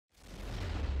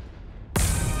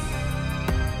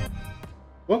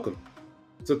Welcome.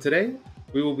 So today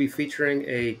we will be featuring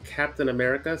a Captain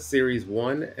America Series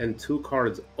 1 and 2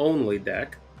 cards only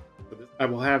deck. I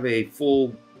will have a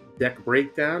full deck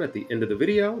breakdown at the end of the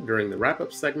video during the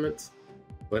wrap-up segments,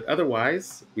 but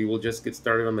otherwise we will just get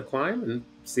started on the climb and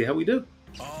see how we do.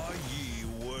 Are ye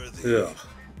worthy? Ugh.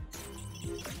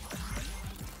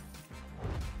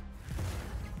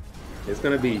 It's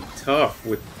going to be tough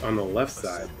on the left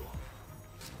side.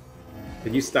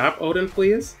 Can you stop, Odin,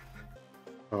 please?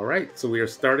 All right, so we are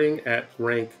starting at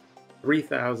rank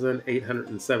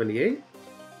 3,878.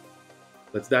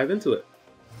 Let's dive into it.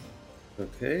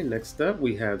 Okay, next up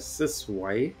we have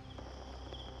Siswai.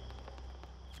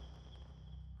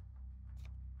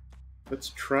 Let's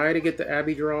try to get the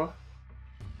Abby draw.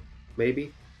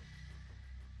 Maybe.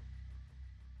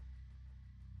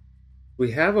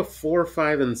 We have a 4,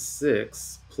 5, and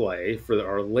 6 play for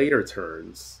our later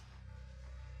turns,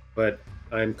 but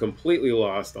I'm completely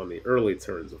lost on the early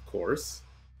turns, of course.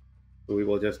 So we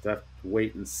will just have to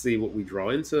wait and see what we draw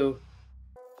into.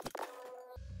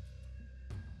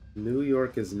 New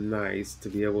York is nice to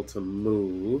be able to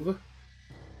move,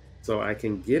 so I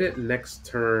can get it next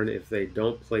turn if they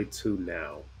don't play 2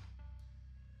 now.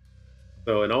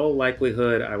 So in all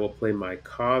likelihood, I will play my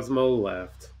Cosmo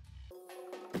left.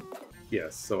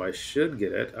 Yes, so I should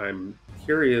get it. I'm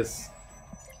curious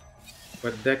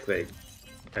what deck they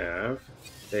have.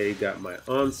 They got my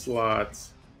Onslaught,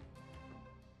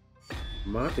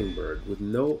 Mockingbird with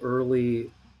no early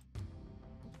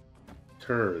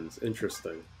turns.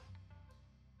 Interesting.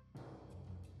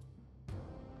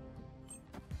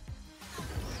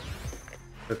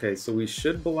 Okay, so we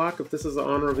should block if this is an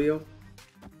on reveal.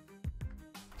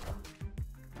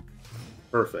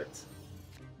 Perfect.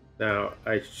 Now,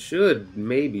 I should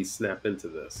maybe snap into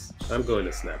this. I'm going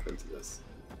to snap into this.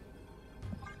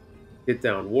 Get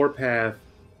down Warpath.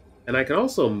 And I can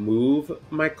also move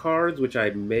my cards, which I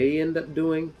may end up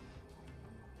doing.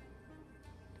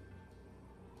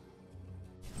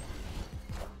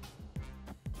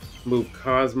 Move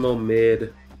Cosmo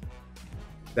mid.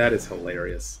 That is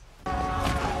hilarious.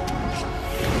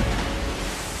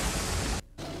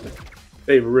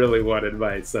 They really wanted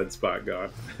my Sunspot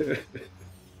gone.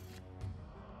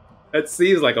 That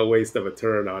seems like a waste of a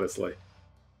turn, honestly.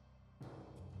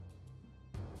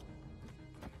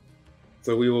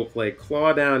 So we will play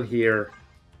Klaw down here,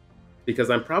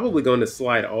 because I'm probably going to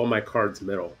slide all my cards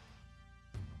middle.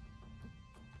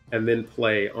 And then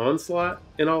play Onslaught,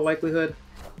 in all likelihood.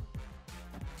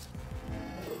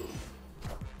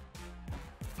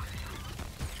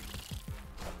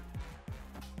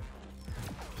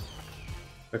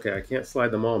 Okay, I can't slide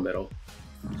them all middle.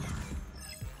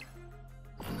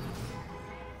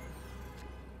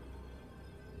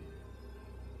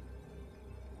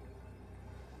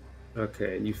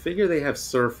 Okay, and you figure they have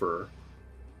Surfer.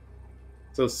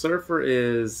 So Surfer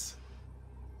is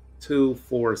 2,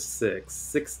 4, 6,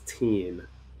 16.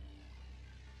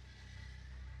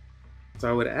 So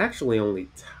I would actually only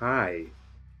tie.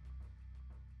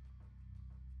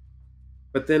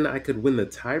 But then I could win the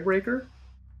tiebreaker?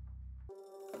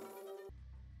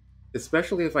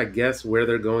 Especially if I guess where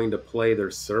they're going to play their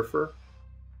Surfer.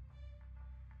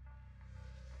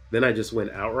 Then I just win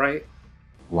outright.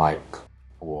 Like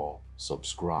or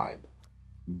subscribe,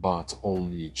 but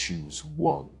only choose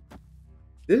one.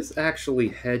 This actually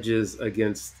hedges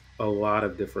against a lot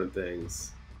of different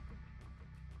things,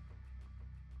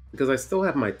 because I still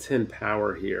have my 10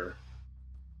 power here.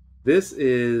 This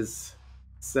is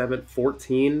 7,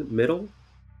 14 middle.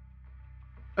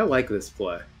 I like this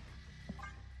play.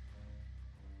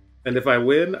 And if I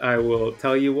win, I will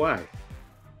tell you why.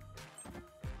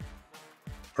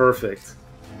 Perfect.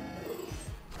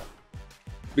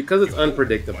 Because it's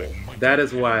unpredictable. That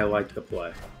is why I like the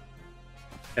play.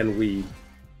 And we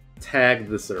tagged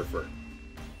the Surfer.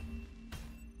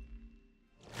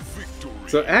 Victory.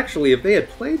 So actually, if they had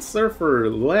played Surfer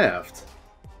left,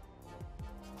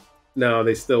 no,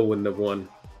 they still wouldn't have won.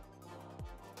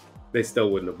 They still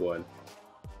wouldn't have won.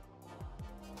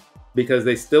 Because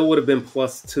they still would have been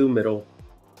 +2 middle.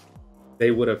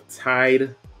 They would have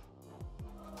tied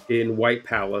in White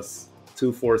Palace,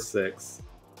 2, 4, 6.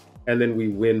 And then we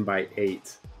win by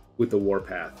 8 with the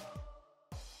Warpath.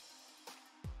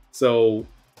 So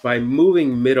by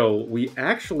moving middle, we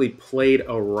actually played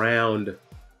around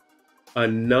a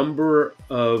number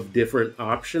of different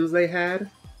options they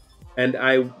had. And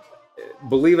I,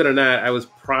 believe it or not, I was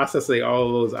processing all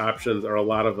of those options, or a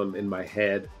lot of them, in my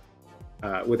head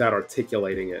without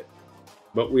articulating it.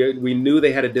 But we knew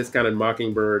they had a discounted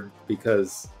Mockingbird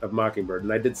because of Mockingbird.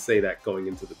 And I did say that going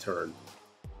into the turn.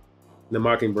 The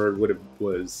Mockingbird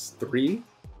was 3.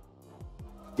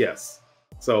 Yes.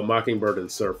 So Mockingbird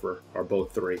and Surfer are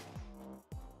both 3.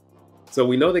 So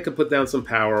we know they could put down some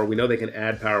power. We know they can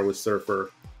add power with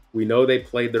Surfer. We know they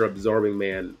played their Absorbing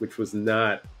Man, which was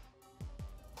not,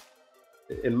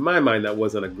 in my mind, that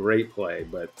wasn't a great play,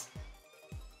 but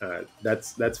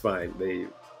that's fine.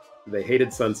 They hated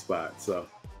Sunspot, so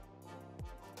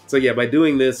yeah. By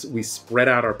doing this, we spread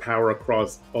out our power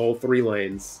across all 3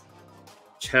 lanes,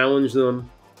 challenge them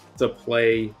to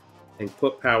play and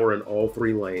put power in all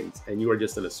 3 lanes, and you are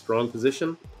just in a strong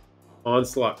position.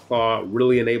 Onslaught Klaw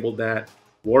really enabled that.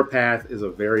 Warpath is a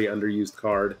very underused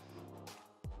card.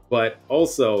 But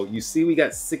also, you see we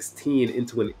got 16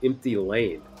 into an empty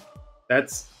lane.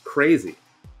 That's crazy.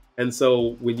 And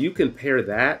so when you compare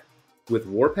that with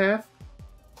Warpath,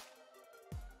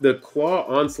 the Klaw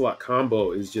Onslaught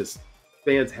combo is just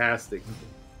fantastic.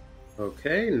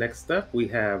 Okay, next up we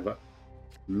have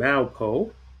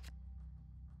Maupo.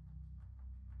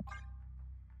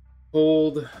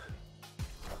 Hold.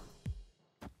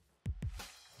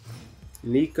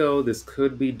 Nico, this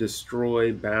could be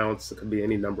destroy, bounce, it could be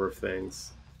any number of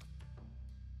things.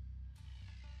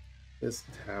 This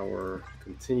tower,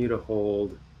 continue to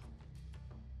hold.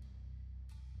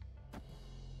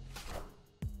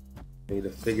 I need to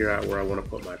figure out where I want to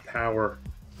put my power.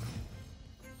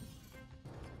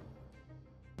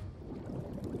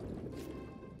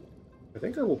 I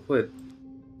think I will put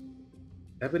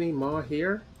Ebony Maw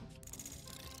here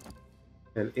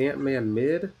and Ant-Man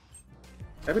mid.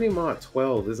 Ebony Maw at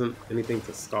 12 isn't anything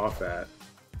to scoff at.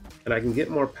 And I can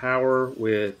get more power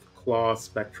with Klaw,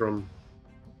 Spectrum.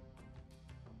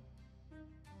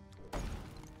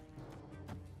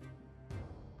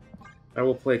 I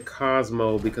will play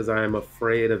Cosmo because I am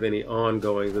afraid of any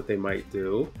ongoing that they might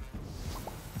do.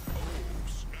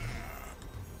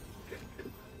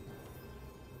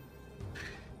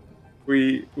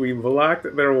 We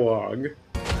blocked their Wong.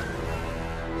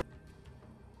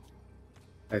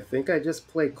 I think I just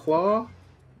play Klaw.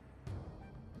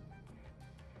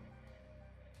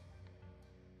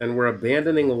 And we're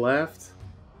abandoning left.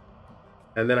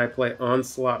 And then I play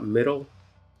Onslaught middle.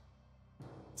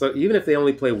 So even if they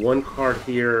only play 1 card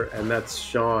here, and that's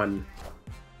Sean.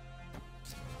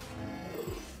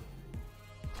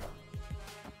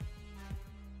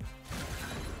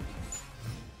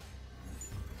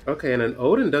 Okay, and an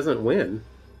Odin doesn't win.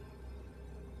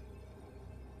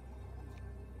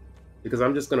 Because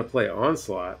I'm just going to play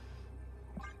Onslaught.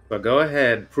 But go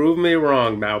ahead, prove me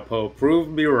wrong, Maupo. Prove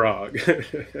me wrong.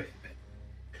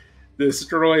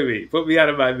 Destroy me. Put me out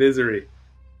of my misery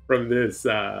from this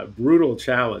brutal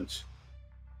challenge.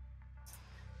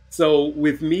 So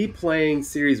with me playing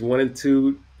Series 1 and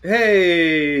 2...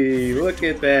 Hey, look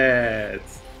at that.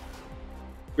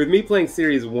 With me playing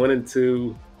Series 1 and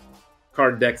 2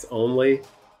 card decks only,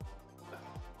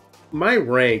 my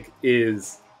rank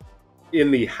is in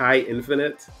the high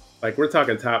infinite. Like, we're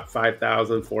talking top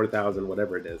 5,000, 4,000,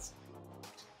 whatever it is.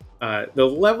 The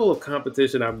level of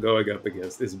competition I'm going up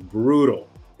against is brutal.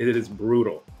 It is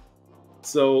brutal.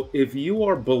 So if you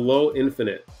are below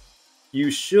infinite,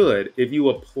 you should, if you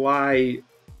apply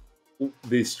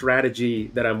the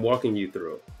strategy that I'm walking you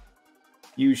through,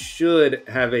 you should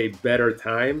have a better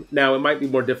time. Now, it might be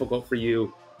more difficult for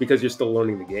you because you're still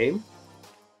learning the game.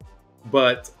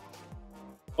 But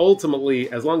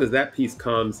ultimately, as long as that piece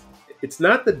comes, it's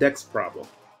not the deck's problem.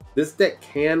 This deck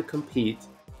can compete.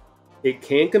 It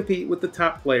can compete with the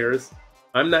top players.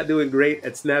 I'm not doing great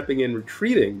at snapping and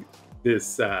retreating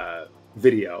this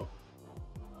video.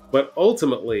 But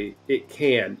ultimately, it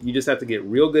can. You just have to get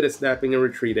real good at snapping and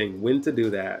retreating, when to do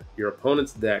that, your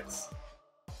opponent's decks,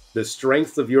 the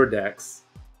strengths of your decks,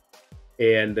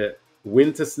 and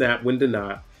when to snap, when to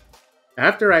not.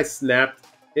 After I snapped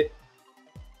it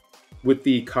with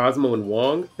the Cosmo and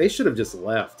Wong, they should have just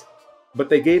left. But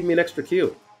they gave me an extra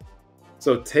Q.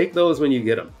 So take those when you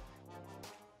get them.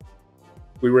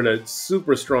 We were in a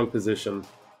super strong position,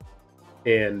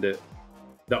 and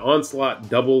the Onslaught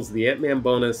doubles the Ant-Man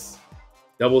bonus,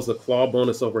 doubles the Klaw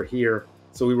bonus over here.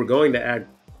 So we were going to add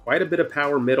quite a bit of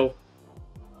power middle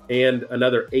and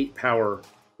another 8 power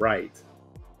right.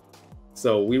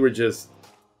 So we were just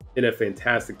in a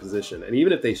fantastic position. And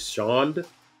even if they Shawned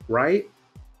right,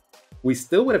 we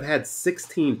still would have had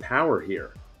 16 power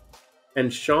here.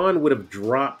 And Sean would have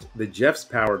dropped the Jeff's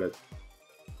power to...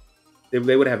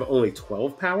 They would have only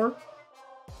 12 power.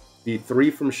 The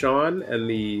 3 from Sean and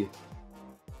the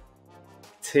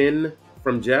 10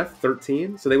 from Jeff,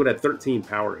 13. So they would have 13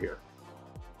 power here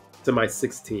to my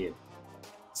 16.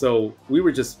 So we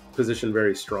were just positioned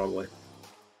very strongly.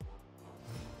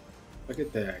 Look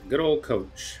at that. Good old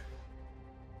coach.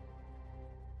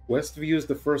 Westview is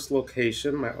the first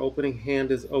location. My opening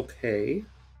hand is okay.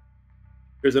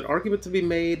 There's an argument to be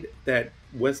made that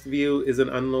Westview is an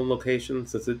unknown location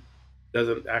since it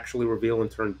doesn't actually reveal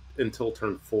until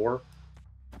turn 4.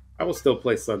 I will still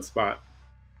play Sunspot,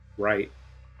 right?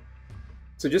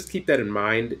 So just keep that in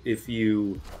mind if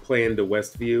you play into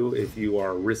Westview. If you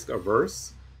are risk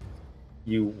averse,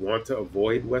 you want to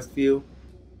avoid Westview.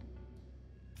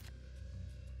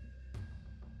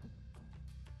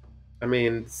 I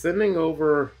mean, sending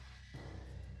over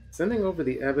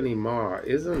the Ebony Maw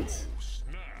isn't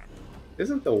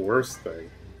the worst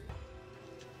thing.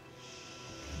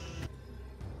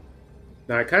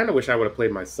 Now, I kind of wish I would have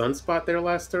played my Sunspot there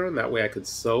last turn. That way I could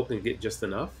soak and get just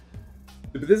enough.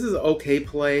 But this is okay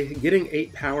play. Getting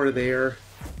 8 power there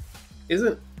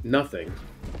isn't nothing.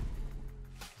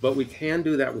 But we can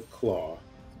do that with Klaw,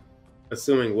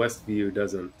 assuming Westview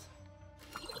doesn't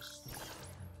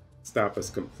stop us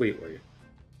completely.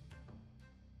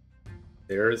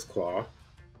 There is Klaw.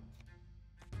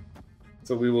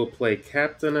 So we will play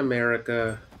Captain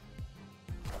America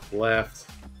left.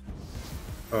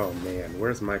 Oh man,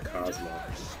 where's my Cosmo?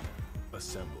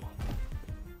 Assemble.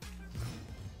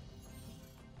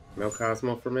 No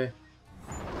Cosmo for me?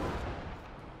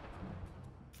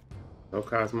 No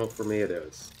Cosmo for me it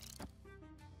is.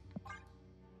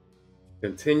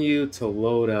 Continue to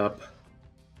load up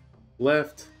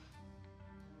left.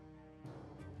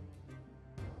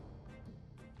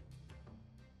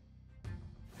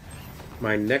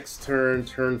 My next turn,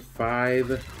 turn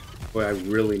 5, boy, I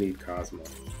really need Cosmo.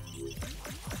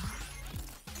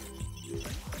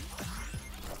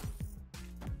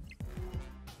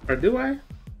 Or do I?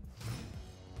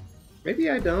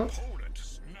 Maybe I don't.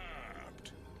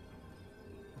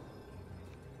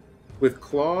 With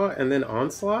Klaw and then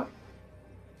Onslaught?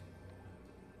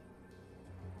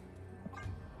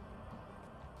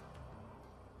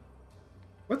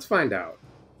 Let's find out.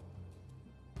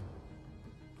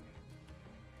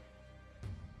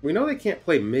 We know they can't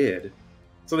play mid,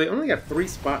 so they only have 3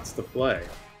 spots to play.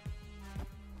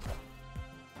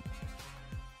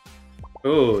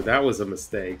 Oh, that was a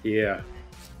mistake, yeah.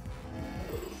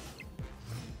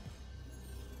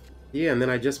 Yeah, and then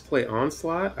I just play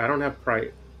Onslaught. I don't have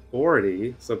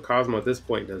priority, so Cosmo at this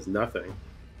point does nothing.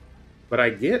 But I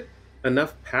get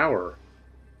enough power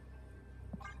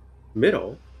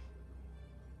middle.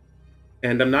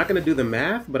 And I'm not going to do the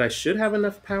math, but I should have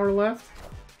enough power left.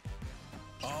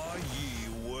 Are ye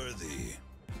worthy?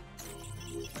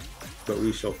 But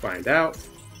we shall find out.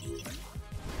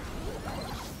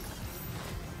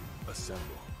 Assemble.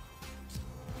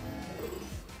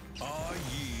 Are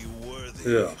ye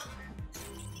worthy? Ugh.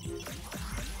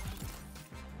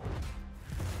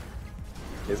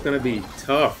 It's going to be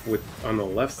tough on the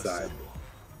left side.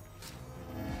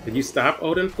 Can you stop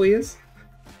Odin, please?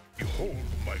 Behold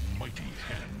my mighty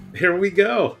hand. Here we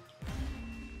go.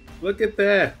 Look at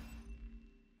that.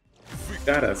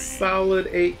 Got a solid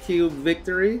 8-cube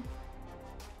victory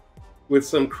with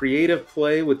some creative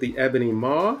play with the Ebony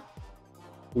Maw.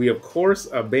 We, of course,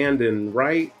 abandoned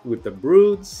right with the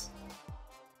Broods.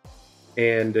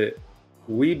 And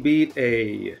we beat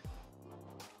a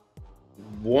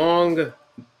Wong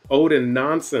Odin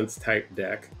nonsense type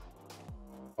deck.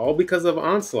 All because of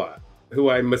Onslaught, who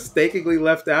I mistakenly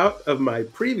left out of my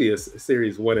previous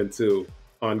Series 1 and 2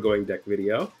 ongoing deck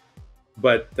video.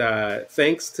 But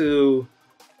thanks to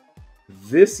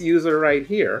this user right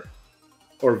here,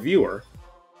 or viewer,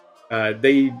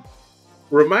 they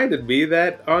reminded me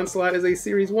that Onslaught is a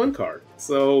Series 1 card.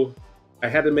 So I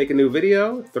had to make a new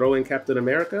video, throw in Captain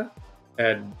America,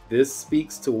 and this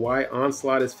speaks to why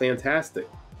Onslaught is fantastic.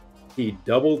 He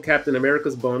doubled Captain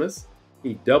America's bonus,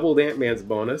 he doubled Ant-Man's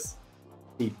bonus,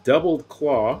 he doubled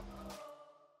Klaw,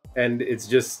 and it's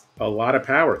just a lot of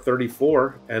power,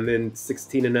 34, and then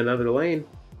 16 in another lane.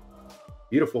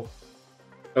 Beautiful.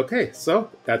 Okay, so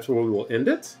that's where we will end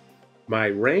it. My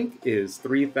rank is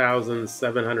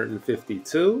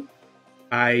 3,752.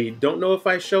 I don't know if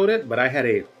I showed it, but I had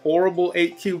a horrible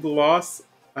 8-cube loss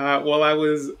while I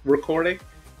was recording.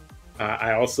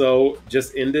 I also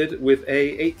just ended with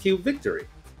a 8-cube victory.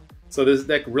 So this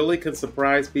deck really can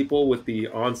surprise people with the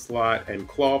Onslaught and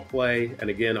Klaw play. And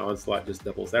again, Onslaught just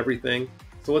doubles everything.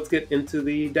 So let's get into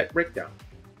the deck breakdown.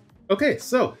 Okay,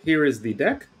 so here is the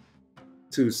deck.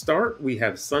 To start, we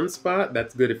have Sunspot.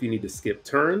 That's good if you need to skip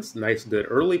turns. Nice, good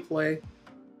early play.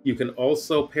 You can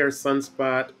also pair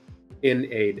Sunspot in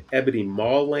an Ebony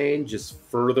Maw lane. Just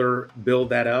further build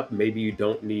that up. Maybe you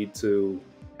don't need to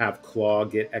have Klaw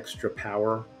get extra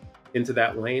power into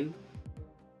that lane.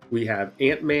 We have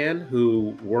Ant-Man,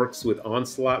 who works with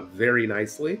Onslaught very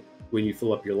nicely when you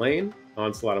fill up your lane.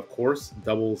 Onslaught, of course,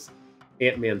 doubles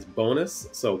Ant-Man's bonus,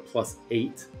 so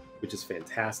 +8, which is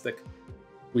fantastic.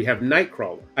 We have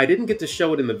Nightcrawler. I didn't get to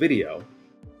show it in the video,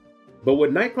 but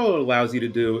what Nightcrawler allows you to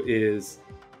do is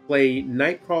play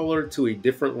Nightcrawler to a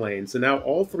different lane. So now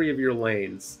all 3 of your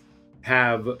lanes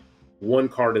have 1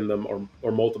 card in them,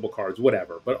 or multiple cards,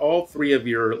 whatever. But all 3 of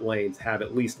your lanes have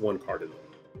at least 1 card in them.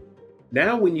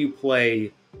 Now when you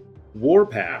play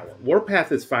Warpath,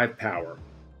 Warpath is 5 power.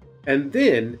 And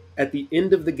then at the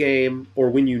end of the game, or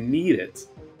when you need it,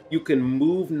 you can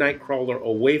move Nightcrawler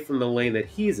away from the lane that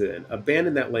he's in,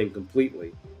 abandon that lane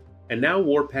completely. And now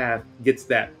Warpath gets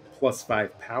that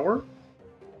 +5 power,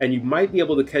 and you might be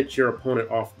able to catch your opponent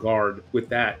off guard with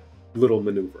that little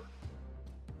maneuver.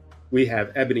 We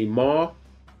have Ebony Maw,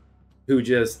 who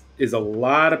just is a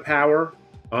lot of power.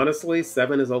 Honestly,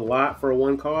 7 is a lot for a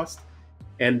 1 cost.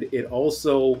 And it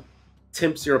also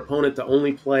tempts your opponent to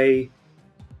only play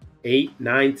 8,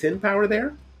 9, 10 power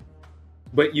there.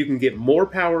 But you can get more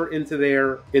power into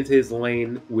his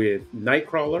lane with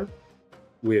Nightcrawler,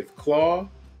 with Klaw,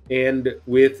 and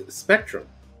with Spectrum,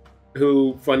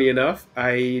 who, funny enough,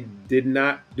 I do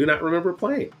not remember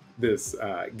playing this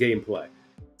gameplay.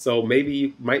 So maybe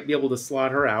you might be able to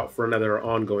slot her out for another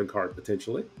ongoing card,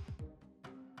 potentially.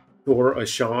 Or a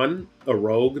Sean, a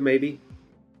rogue, maybe.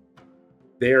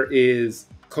 There is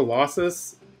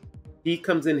Colossus. He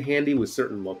comes in handy with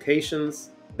certain locations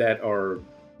that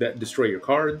destroy your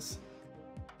cards.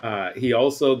 He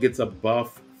also gets a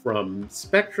buff from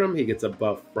Spectrum. He gets a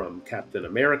buff from Captain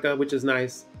America, which is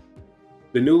nice.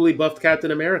 The newly buffed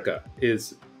Captain America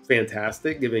is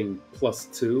fantastic, giving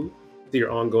 +2 to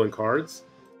your ongoing cards.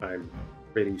 I'm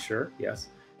pretty sure, yes.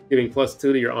 Giving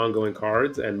 +2 to your ongoing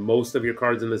cards, and most of your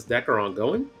cards in this deck are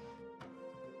ongoing.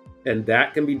 And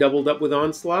that can be doubled up with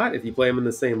Onslaught if you play them in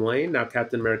the same lane. Now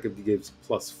Captain America gives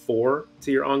 +4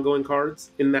 to your ongoing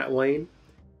cards in that lane.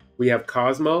 We have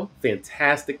Cosmo,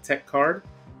 fantastic tech card.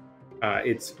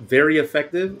 It's very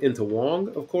effective into Wong,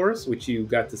 of course, which you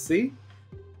got to see.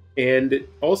 And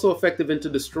also effective into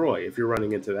Destroy if you're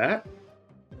running into that.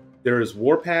 There is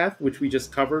Warpath, which we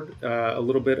just covered a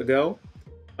little bit ago.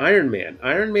 Iron Man.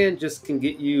 Iron Man just can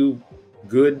get you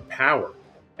good power.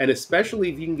 And especially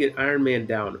if you can get Iron Man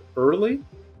down early,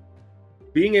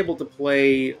 being able to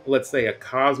play, let's say, a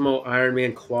Cosmo, Iron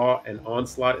Man, Klaw, and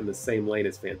Onslaught in the same lane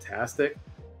is fantastic.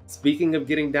 Speaking of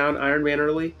getting down Iron Man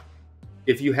early,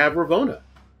 if you have Ravonna,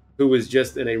 who was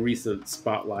just in a recent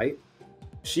spotlight,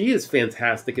 she is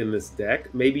fantastic in this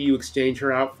deck. Maybe you exchange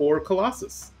her out for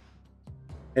Colossus.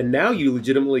 And now you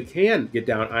legitimately can get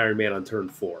down Iron Man on turn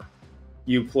 4.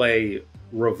 You play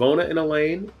Ravonna in a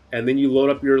lane, and then you load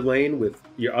up your lane with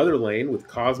your other lane with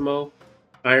Cosmo,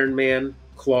 Iron Man,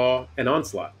 Klaw, and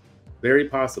Onslaught. Very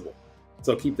possible.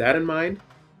 So keep that in mind.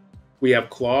 We have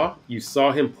Klaw. You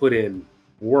saw him put in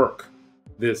work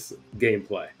this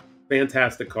gameplay.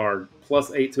 Fantastic card.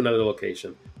 +8 to another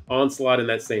location. Onslaught in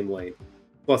that same lane.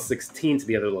 +16 to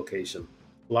the other location.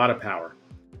 A lot of power.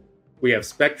 We have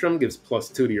Spectrum, gives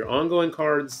 +2 to your ongoing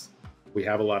cards. We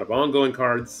have a lot of ongoing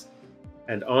cards.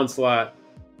 And Onslaught,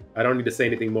 I don't need to say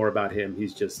anything more about him.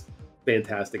 He's just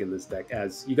fantastic in this deck,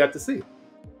 as you got to see.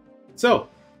 So,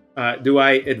 do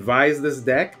I advise this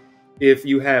deck if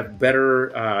you have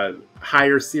better,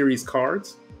 higher series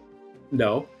cards?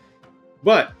 No.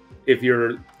 But if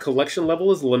your collection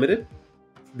level is limited,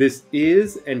 this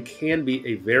is and can be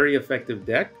a very effective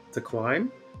deck to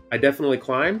climb. I definitely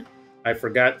climbed. I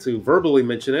forgot to verbally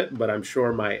mention it, but I'm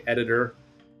sure my editor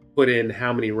put in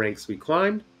how many ranks we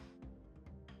climbed,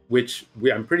 which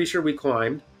I'm pretty sure we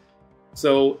climbed.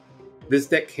 So this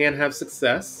deck can have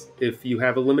success if you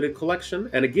have a limited collection.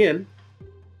 And again,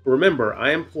 remember,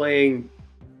 I am playing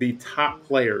the top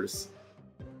players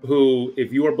who,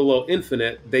 if you are below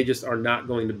infinite, they just are not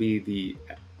going to be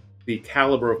the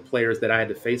caliber of players that I had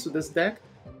to face with this deck.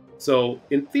 So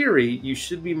in theory, you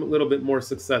should be a little bit more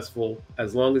successful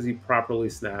as long as you properly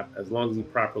snap, as long as you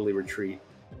properly retreat,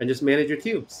 and just manage your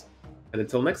cubes. And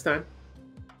until next time,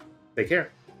 take care.